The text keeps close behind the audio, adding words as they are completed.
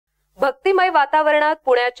भक्तिमय वातावरणात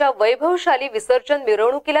पुण्याच्या वैभवशाली विसर्जन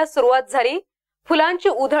मिरवणुकीला सुरुवात झाली। फुलांची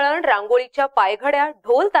उधळण, रांगोळीच्या पायघड्या,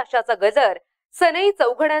 ढोल ताशाचा गजर, सनई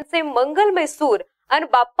चौघड्यांचे मंगलमय सूर आणि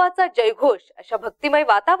बाप्पाचा जयघोष अशा भक्तिमय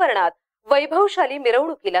वातावरणात वैभवशाली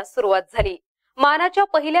मिरवणुकीला सुरुवात झाली। मानाच्या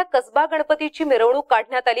पहिल्या कसबा गणपतीची मिरवणूक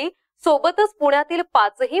काढण्यात आली। सोबतच पुण्यातील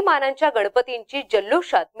 5ही मानांच्या गणपतींची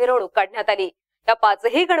जल्लोषात मिरवणूक काढण्यात आली। या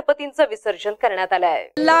 5ही गणपतींचं विसर्जन करण्यात आलं आहे।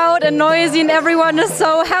 Loud and noisy and everyone is so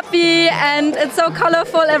happy and it's so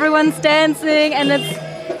colorful, everyone's dancing and it's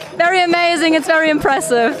very amazing, it's very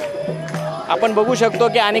impressive. आपण बघू शकतो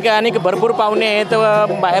की अनेक भरपूर पाहुणे आहेत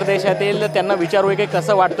बाहेर देशातील, त्यांना विचारू की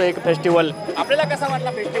कसं वाटतं एक फेस्टिवल, आपल्याला कसा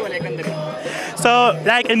वाटला फेस्टिवल एकंदरीत? So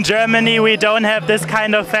like in Germany we don't have this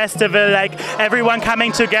kind of festival, like everyone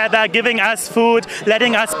coming together, giving us food,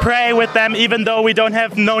 letting us pray with them even though we don't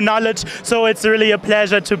have no knowledge, so it's really a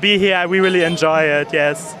pleasure to be here. We really enjoy it.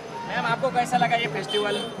 Yes. Ma'am आपको कैसा लगा ये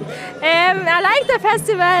festival? I like the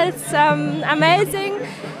festival, it's amazing,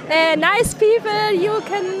 nice people you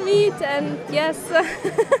can meet and yes.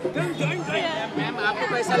 Ma'am आपको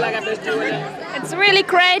कैसा लगा festival? It's really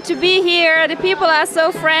great to be here, the people are so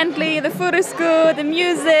friendly, the food is good, the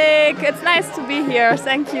music, it's nice to be here,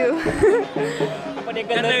 thank you. आपण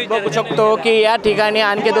एकंदरीत बघू शकतो की या ठिकाणी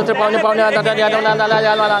आणखी दुसरे पाहुणे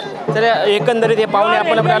तर एकंदरीत हे पाहुणे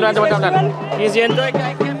आपण प्लीज एन्जॉय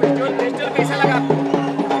फेस्टिवल कैसा लगा?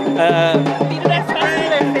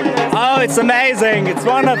 Oh, it's amazing. It's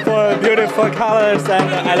wonderful, beautiful colors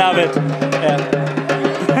and I love it. Yeah.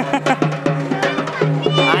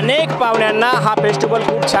 अनेक पाहुण्यांना हा फेस्टिवल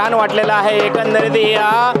खूप छान वाटलेला आहे। एकंदरीत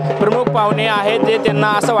या प्रमुख पाहुणे आहेत जे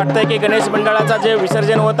त्यांना असं वाटतं की गणेश मंडळाचा जे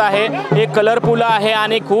विसर्जन होत आहे हे कलरफुल आहे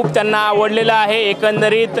आणि खूप त्यांना आवडलेलं आहे।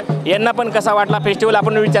 एकंदरीत यांना पण कसा वाटला फेस्टिवल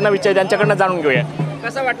आपण त्यांच्याकडनं जाणून घेऊया।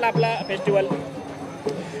 कसा वाटला आपला festival?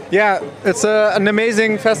 Yeah, it's an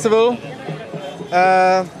amazing festival.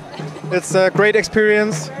 It's a great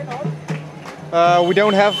experience. We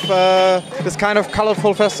don't have this kind of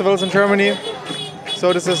colorful festivals in Germany,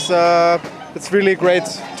 so this is it's really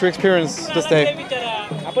great to experience this day.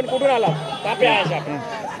 आपण कुठून आला?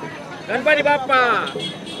 गणपती बाप्पा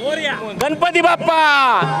मोरया, गणपती बाप्पा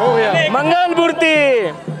मंगलमूर्ती।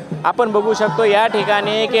 आपण बघू शकतो या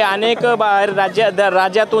ठिकाणी की अनेक बाहेर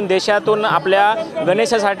राज्यातून देशातून आपल्या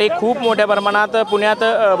गणेशासाठी खूप मोठ्या प्रमाणात पुण्यात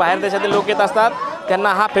बाहेर देशातील लोक येत असतात। त्यांना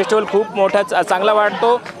हा फेस्टिवल खूप मोठा चांगला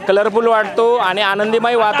वाटतो, कलरफुल वाटतो आणि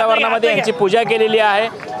आनंदमय वातावरणामध्ये यांची पूजा केलेली आहे।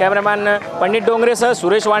 Cameraman Pandit डोंगरेसह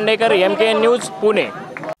Suresh Wandekar, MKN news, Pune.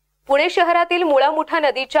 Pune शहरातील मुळामुठा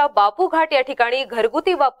नदीच्या बापू घाट या ठिकाणी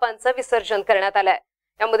घरगुती बाप्पांचं विसर्जन करण्यात आलंय।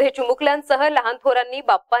 यामध्ये चिमुकल्यांसह लहान थोरांनी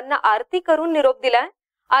बाप्पांना आरती करून निरोप दिलाय।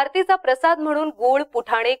 आरतीचा प्रसाद म्हणून गुळ,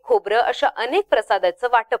 पुठाणे, खोबरं अशा अनेक प्रसादाचं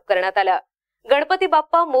वाटप करण्यात आलं। गणपती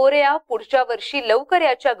बाप्पा मोरया, पुढच्या वर्षी लवकर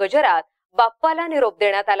याच्या गजरात बाप्पाला निरोप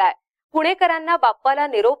देण्यात आलाय। पुणेकरांना बाप्पाला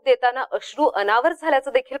निरोप देताना अश्रू अनावर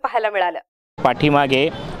झाल्याचं देखील पाहायला मिळालं। पाठीमागे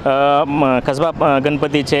कसबा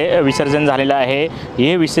गणपतीचे विसर्जन झालेलं आहे।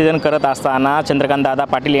 हे विसर्जन करत असताना चंद्रकांत दादा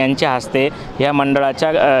पाटील यांच्या हस्ते या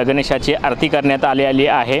मंडळाच्या गणेशाची आरती करण्यात आलेली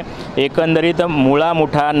आहे। एकंदरीत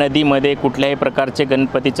मुळामुठा नदीमध्ये कुठल्याही प्रकारचे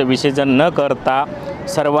गणपतीचं विसर्जन न करता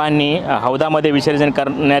सर्वांनी हौदामध्ये विसर्जन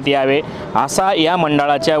करण्यात यावे असा या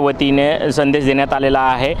मंडळाच्या वतीने संदेश देण्यात आलेला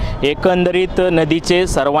आहे। एकंदरीत नदीचे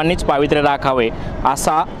सर्वांनीच पावित्र्य राखावे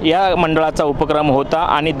असा या मंडळाचा उपक्रम होता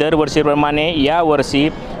आणि दरवर्षीप्रमाणे यावर्षी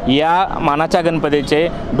या मानाच्या गणपतीचे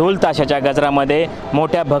ढोल ताशाच्या गजरामध्ये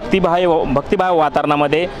मोठ्या भक्तिभाव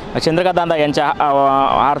वातावरणामध्ये चंद्रकांत दादा यांच्या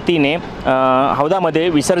आरतीने हौदामध्ये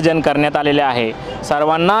विसर्जन करण्यात आलेले आहे।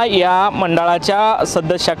 सर्वांना या मंडळाच्या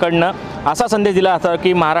सदस्याकडनं असा संदेश दिला होता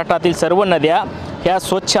की महाराष्ट्रातील सर्व नद्या ह्या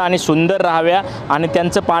स्वच्छ आणि सुंदर राहाव्या आणि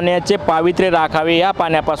त्यांचं पाण्याचे पावित्र्य राखावे। या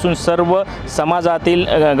पाण्यापासून सर्व समाजातील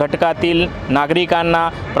घटकातील नागरिकांना,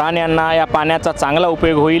 प्राण्यांना या पाण्याचा चांगला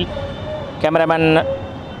उपयोग होईल। Cameraman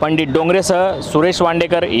Pandit डोंगरेसह Suresh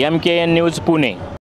Wandekar, MKN news, Pune.